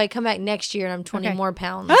 If I come back next year and I'm 20 Okay. more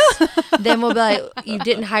pounds, then we'll be like, you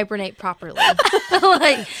didn't hibernate properly.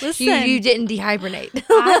 Like, Listen. you didn't dehibernate.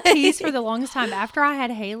 I teased for the longest time. After I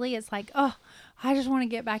had Haley, it's like, oh, I just want to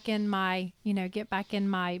get back in my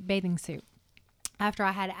bathing suit. After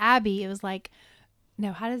I had Abby, it was like,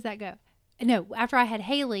 no, how does that go? No, after I had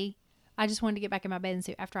Haley, I just wanted to get back in my bathing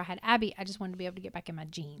suit. After I had Abby, I just wanted to be able to get back in my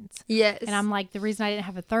jeans. Yes. And I'm like, the reason I didn't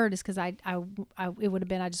have a third is because it would have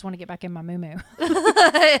been, I just want to get back in my muumuu.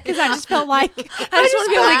 Because I just felt like, I just want to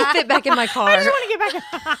be able to fit back in my car. I just want to get back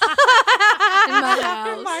in my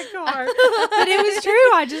house. in my car. But it was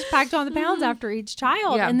true. I just packed on the pounds after each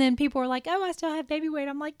child. Yeah. And then people were like, oh, I still have baby weight.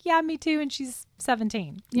 I'm like, yeah, me too. And she's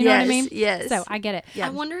 17. You know what I mean? Yes. So I get it. Yeah. I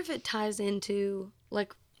wonder if it ties into,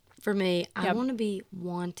 like, for me, I Yep. want to be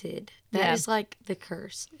wanted. That is Yeah. like the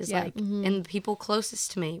curse. Is Yeah. like, and the people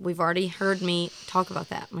closest to me, we've already heard me talk about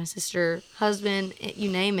that. My sister, husband,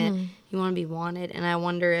 you name it. You want to be wanted, and I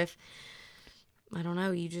wonder if, I don't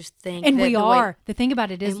know. You just think, And that we the way- are. The thing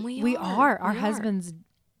about it is And we we are. are. Our We are. husbands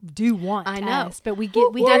do want I know. us, but we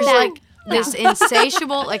get There's that. like this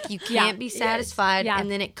insatiable, like, you Yeah. can't be satisfied, Yeah.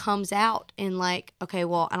 and then it comes out in, like, okay,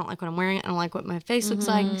 well, I don't like what I'm wearing. I don't like what my face looks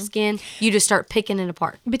like, skin. You just start picking it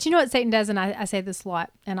apart. But you know what Satan does, and I say this a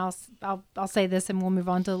lot, and I'll say this, and we'll move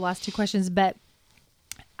on to the last two questions. But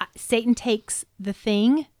Satan takes the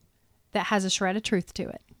thing that has a shred of truth to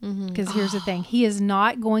it. Because here's the thing: he is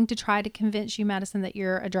not going to try to convince you, Madison, that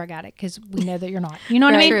you're a drug addict, because we know that you're not. You know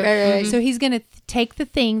what I mean? Right. So he's going to take the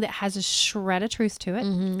thing that has a shred of truth to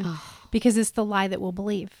it, because it's the lie that we'll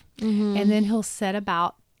believe, and then he'll set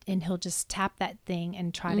about and he'll just tap that thing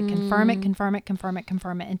and try to confirm it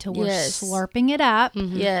until we're Yes. slurping it up.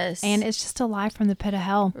 Yes. And it's just a lie from the pit of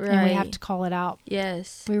hell, and we have Right. to call it out.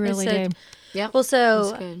 yes. We really And so- do. Yep. Well, so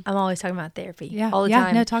That's good. I'm always talking about therapy. Yeah, all the yeah,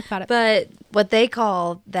 time. no, talk about it. But what they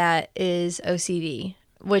call that is OCD,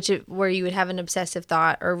 where you would have an obsessive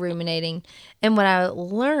thought or ruminating. And what I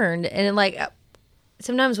learned, and like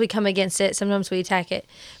sometimes we come against it, sometimes we attack it.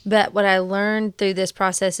 But what I learned through this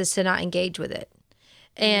process is to not engage with it.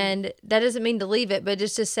 And that doesn't mean to leave it, but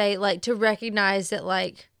just to say, like, to recognize that,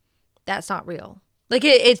 like, that's not real. Like,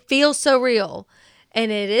 it feels so real,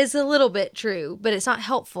 and it is a little bit true, but it's not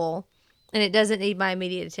helpful, and it doesn't need my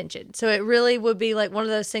immediate attention. So it really would be like one of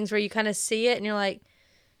those things where you kind of see it and you're like,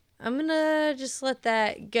 I'm going to just let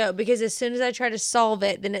that go. Because as soon as I try to solve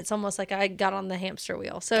it, then it's almost like I got on the hamster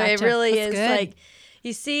wheel. So it Gotcha. really That's is good. like,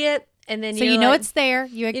 you see it, and then So you're you know like, it's there.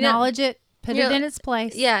 You know- acknowledge it. Put you're it in like- its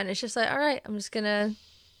place. yeah, and it's just like, all right, I'm just gonna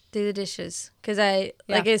do the dishes because like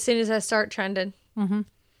Yeah. as soon as I start trying to.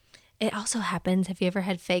 It also happens. Have you ever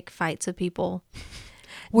had fake fights with people?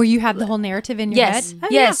 Where you have the whole narrative in your Yes, head. Oh,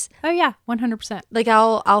 yes. Yeah. Oh yeah, 100%. Like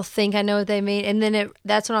I'll think I know what they mean, and then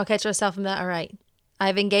that's when I'll catch myself and be like, all right,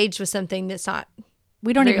 I've engaged with something that's not.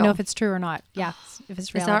 We don't even Real. know if it's true or not. Yeah, if it's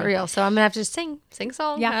It's reality. not real, so I'm gonna have to just sing a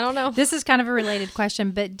song. Yeah, I don't know. This is kind of a related question,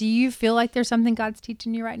 but do you feel like there's something God's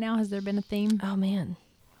teaching you right now? Has there been a theme? Oh man.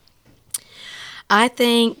 I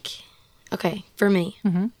think, okay, for me,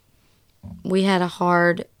 we had a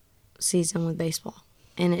hard season with baseball,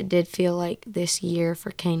 and it did feel like this year for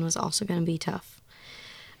Kane was also going to be tough.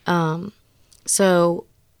 So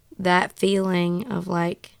that feeling of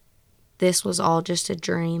like this was all just a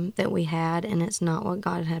dream that we had, and it's not what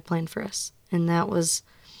God had planned for us, and that was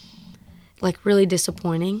like really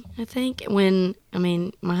disappointing, I think. When, I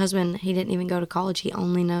mean, my husband, he didn't even go to college. He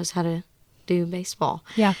only knows how to do baseball.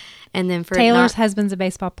 Yeah. And then for Taylor's husband's a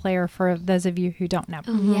baseball player, for those of you who don't know.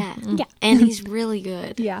 Yeah. Yeah. And he's really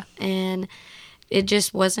good. Yeah. And it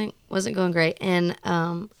just wasn't going great. And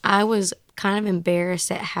I was kind of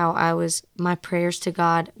embarrassed at how my prayers to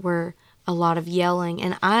God were a lot of yelling.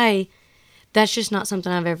 And that's just not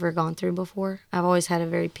something I've ever gone through before. I've always had a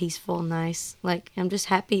very peaceful, nice, like, I'm just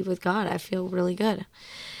happy with God. I feel really good.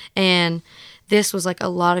 And this was like a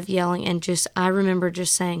lot of yelling, and I remember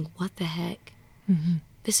just saying, what the heck? Mm-hmm.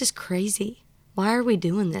 This is crazy. Why are we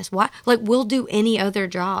doing this? Why? Like, we'll do any other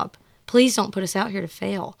job. Please don't put us out here to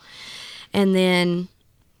fail. And then,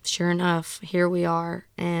 sure enough, here we are,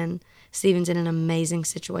 and Stephen's in an amazing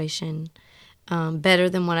situation, better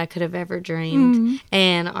than what I could have ever dreamed. Mm-hmm.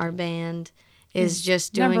 And our band is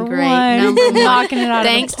just doing Number great. one. Knocking it out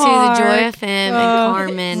Thanks of the park. to the Joy FM and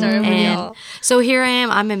Carmen. Sorry, and so here I am.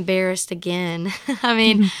 I'm embarrassed again. I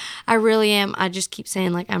mean, I really am. I just keep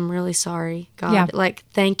saying, like, I'm really sorry, God. Yeah. Like,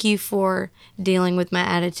 thank you for dealing with my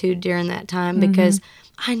attitude during that time, because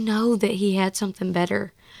I know that he had something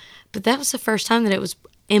better. But that was the first time that it was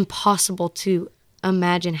impossible to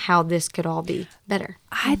imagine how this could all be better.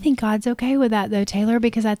 I think God's okay with that, though, Taylor,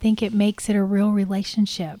 because I think it makes it a real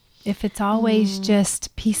relationship. If it's always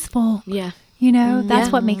just peaceful, Yeah. you know,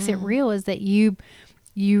 that's what makes it real, is that you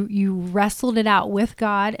wrestled it out with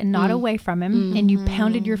God and not away from him, and you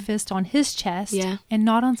pounded your fist on his chest and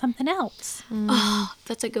not on something else. Oh,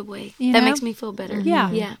 that's a good way. You that know? makes me feel better.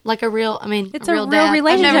 Yeah. Yeah. Like a real dad. It's a real I've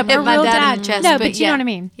relationship, never hit a my real dad dad. in the chest, No, but you know yeah. what I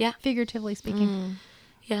mean. Yeah. Figuratively speaking.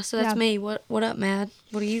 Yeah, so that's me. What up, Mad?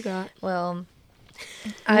 What do you got? Well,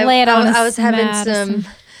 Lay it on I us, was having Madison.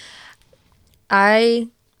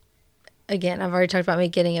 Again, I've already talked about me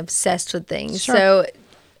getting obsessed with things. Sure. So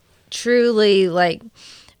truly, like,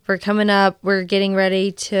 we're coming up, we're getting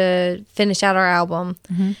ready to finish out our album,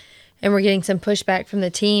 and we're getting some pushback from the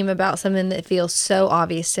team about something that feels so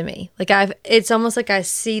obvious to me. Like, it's almost like I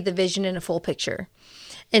see the vision in a full picture.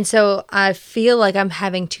 And so I feel like I'm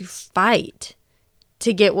having to fight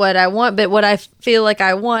to get what I want, but what I feel like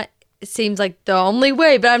I want seems like the only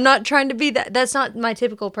way, but I'm not trying to be that. That's not my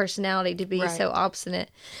typical personality, to be so obstinate.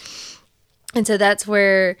 And so that's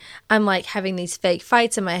where I'm like having these fake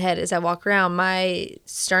fights in my head as I walk around. My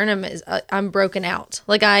sternum I'm broken out.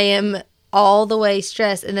 Like, I am all the way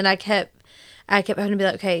stressed. And then I kept having to be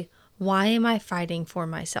like, okay, why am I fighting for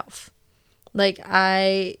myself? Like,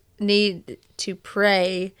 I need to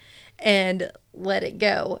pray and let it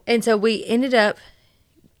go. And so we ended up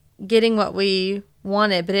getting what we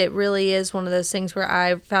wanted, but it really is one of those things where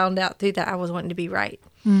I found out through that I was wanting to be right.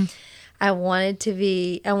 I wanted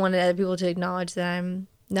other people to acknowledge that I'm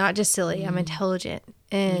not just silly, I'm intelligent.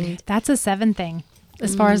 And That's a 7 thing,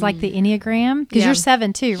 as far as like the Enneagram, because you're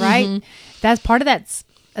 7 too, right? That's part of that's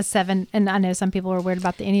a 7. And I know some people are weird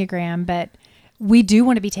about the Enneagram, but we do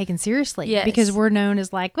want to be taken seriously because we're known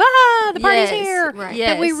as like, the party's here. Right.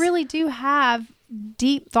 Yes. But we really do have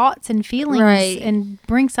deep thoughts and feelings and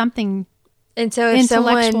bring something. And so if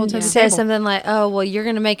intellectual someone to the says table. something like, oh, well, you're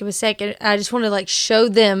going to make a mistake, and I just want to like show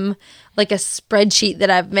them like a spreadsheet that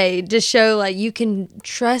I've made to show like you can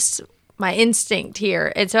trust my instinct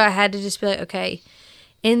here. And so I had to just be like, okay,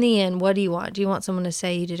 in the end, what do you want? Do you want someone to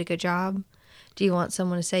say you did a good job? Do you want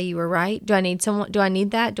someone to say you were right? Do I need that? Do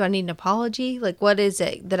I need an apology? Like, what is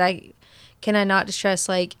it that can I not just trust,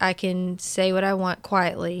 like, I can say what I want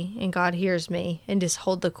quietly and God hears me and just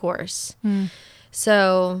hold the course.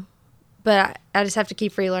 So, but I just have to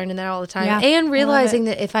keep relearning that all the time. Yeah, And realizing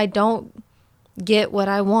I love that if I don't get what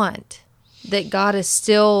I want, that God is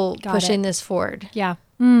still pushing this forward. Yeah.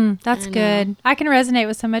 That's good. I can resonate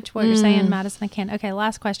with so much what you're saying, Madison. I can. Okay,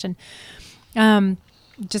 last question.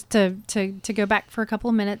 Just to go back for a couple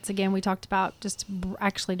of minutes again, we talked about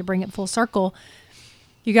actually to bring it full circle.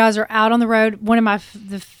 You guys are out on the road. One of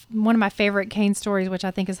my favorite Kane stories, which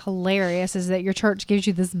I think is hilarious, is that your church gives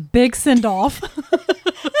you this big send off.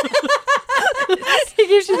 He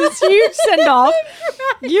gives you this huge send off.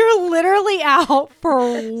 You're literally out for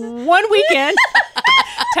one weekend.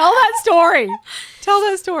 Tell that story.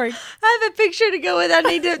 I have a picture to go with. That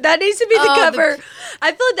needs to be the cover.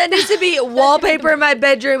 I feel like that needs to be wallpaper in my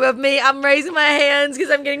bedroom of me. I'm raising my hands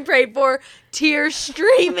because I'm getting prayed for. Tears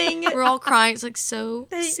streaming. We're all crying. It's like so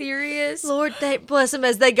serious. Lord, bless them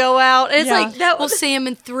as they go out. And it's like that. We'll see them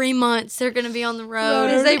in 3 months. They're going to be on the road.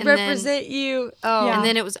 As they and represent you. Oh. And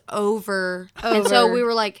then it was over. And so we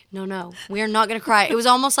were like, no, we are not going to cry. It was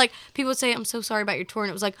almost like people would say, I'm so sorry about your tour. And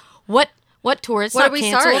it was like, what tour? It's What not are we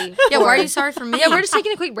canceled. sorry Yeah, for? why are you sorry for me? Yeah, we're just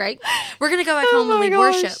taking a quick break. We're going to go back home and lead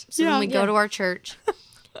worship. So Yeah. when we go to our church,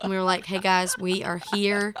 And we were like, hey, guys, we are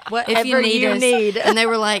here. Whatever if you need you us. need. And they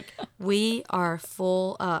were like, we are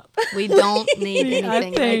full up. We don't need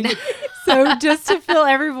anything right now. So just to fill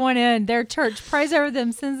everyone in, their church prays over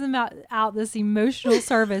them, sends them out this emotional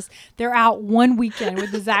service. They're out one weekend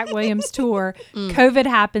with the Zach Williams tour. COVID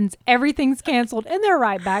happens, everything's canceled, and they're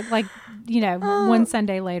right back like, one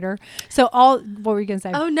Sunday later. So what were you going to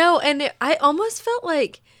say? Oh, no. And I almost felt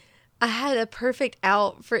like I had a perfect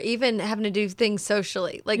out for even having to do things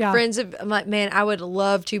socially. Like friends, I'm like, man, I would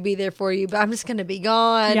love to be there for you, but I'm just going to be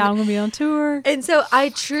gone. Yeah, I'm going to be on tour. And so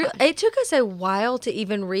it took us a while to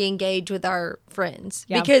even re-engage with our friends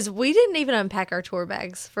because we didn't even unpack our tour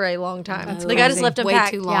bags for a long time. That's like I just left them way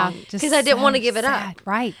packed too long. because I didn't want to give it up.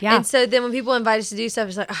 Right, yeah. And so then when people invite us to do stuff,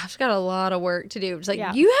 it's like, I've got a lot of work to do. It's like, you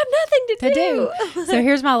have nothing to do. So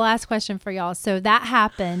here's my last question for y'all. So that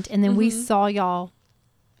happened, and then we saw y'all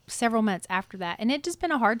several months after that, and it just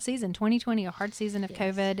been a hard season. 2020, a hard season of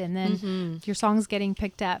COVID, and then your songs getting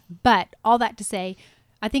picked up. But all that to say,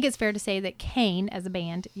 I think it's fair to say that Cain, as a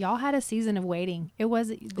band, y'all had a season of waiting. It was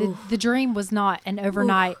the dream was not an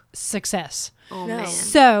overnight success. Oh, man.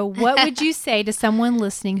 So what would you say to someone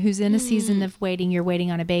listening who's in a season of waiting? You're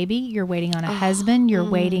waiting on a baby, you're waiting on a husband, you're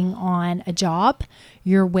waiting on a job,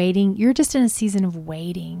 you're just in a season of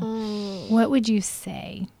waiting. What would you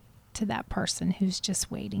say to that person who's just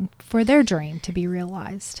waiting for their dream to be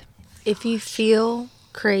realized? If you feel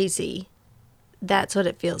crazy, that's what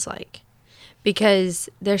it feels like. Because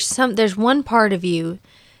there's one part of you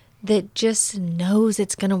that just knows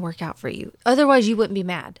it's going to work out for you. Otherwise, you wouldn't be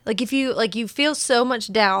mad. Like if you feel so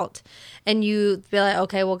much doubt and you feel like,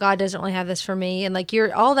 okay, well, God doesn't really have this for me. And like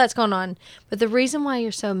all that's going on. But the reason why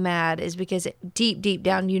you're so mad is because deep, deep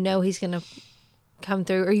down, you know he's going to come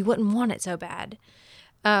through, or you wouldn't want it so bad.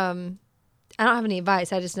 I don't have any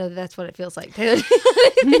advice. I just know that's what it feels like. Take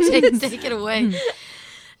it away.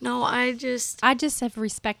 No, I just have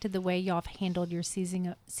respected the way y'all have handled your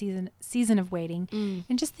season of waiting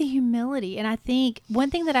and just the humility. And I think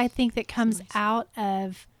one thing that that comes out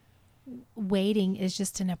of waiting is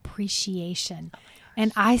just an appreciation.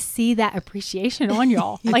 And I see that appreciation on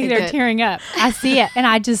y'all. Like they're tearing up. I see it. And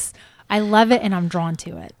I love it, and I'm drawn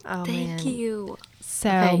to it. Oh, Thank you. So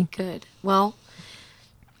okay, good. Well,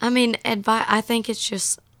 I mean, advice. I think it's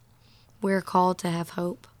just we're called to have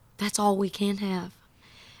hope. That's all we can have.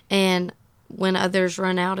 And when others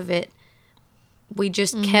run out of it, we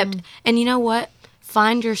just kept. And you know what?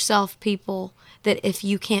 Find yourself people that if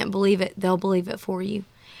you can't believe it, they'll believe it for you.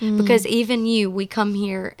 Because even we come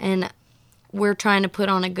here and we're trying to put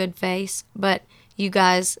on a good face, but you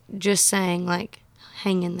guys just saying like,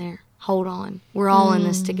 hang in there, hold on. We're all in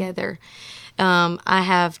this together. I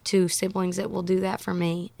have 2 siblings that will do that for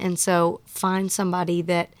me. And so find somebody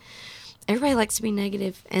that everybody likes to be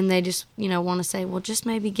negative and they just, want to say, well, just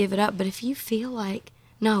maybe give it up. But if you feel like,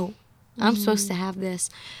 no, I'm supposed to have this,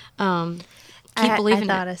 keep believing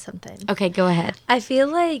I thought of something. Okay, go ahead. I feel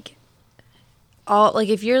like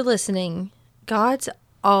if you're listening, God's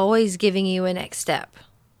always giving you a next step.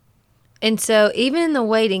 And so even in the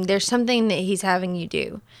waiting, there's something that he's having you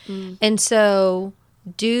do. And so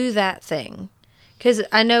do that thing. Because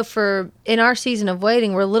I know in our season of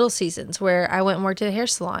waiting, we're little seasons where I went and worked at a hair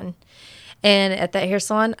salon. And at that hair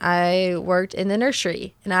salon, I worked in the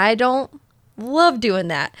nursery. And I don't love doing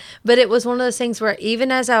that. But it was one of those things where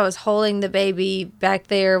even as I was holding the baby back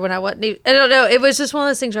there when I wasn't, I don't know, it was just one of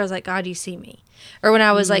those things where I was like, God, you see me. Or when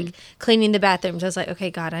I was like cleaning the bathrooms, I was like,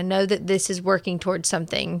 okay, God, I know that this is working towards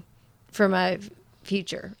something for my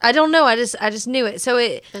future. I don't know. I just knew it. So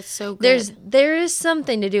that's so good. There is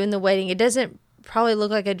something to do in the waiting. It doesn't probably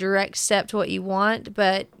look like a direct step to what you want,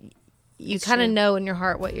 but you kind of know in your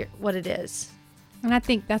heart what it is. And I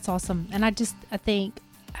think that's awesome. And I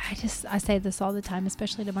say this all the time,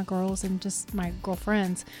 especially to my girls and just my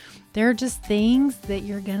girlfriends. There are just things that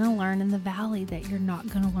you're going to learn in the valley that you're not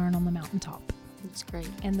going to learn on the mountaintop. It's great.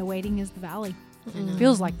 And the waiting is the valley.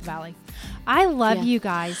 Feels like the valley. I love you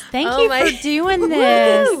guys. Thank you for doing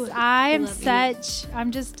this. I'm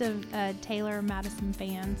just a Taylor Madison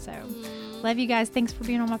fan. So love you guys. Thanks for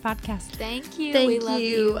being on my podcast. Thank you. Thank we love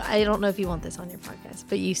you. I don't know if you want this on your podcast,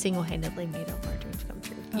 but you single-handedly made all our dreams come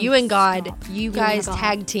true. You and God, you guys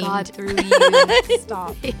tag teamed. God through you.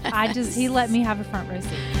 Stop. Yes. He let me have a front row seat.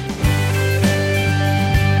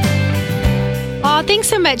 Aw, thanks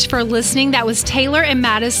so much for listening. That was Taylor and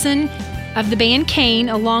Madison of the band Cain,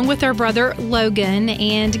 along with our brother Logan,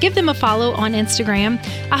 and give them a follow on Instagram.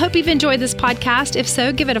 I hope you've enjoyed this podcast. If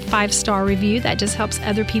so, give it a 5-star review. That just helps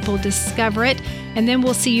other people discover it. And then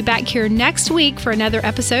we'll see you back here next week for another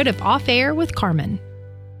episode of Off Air with Carmen.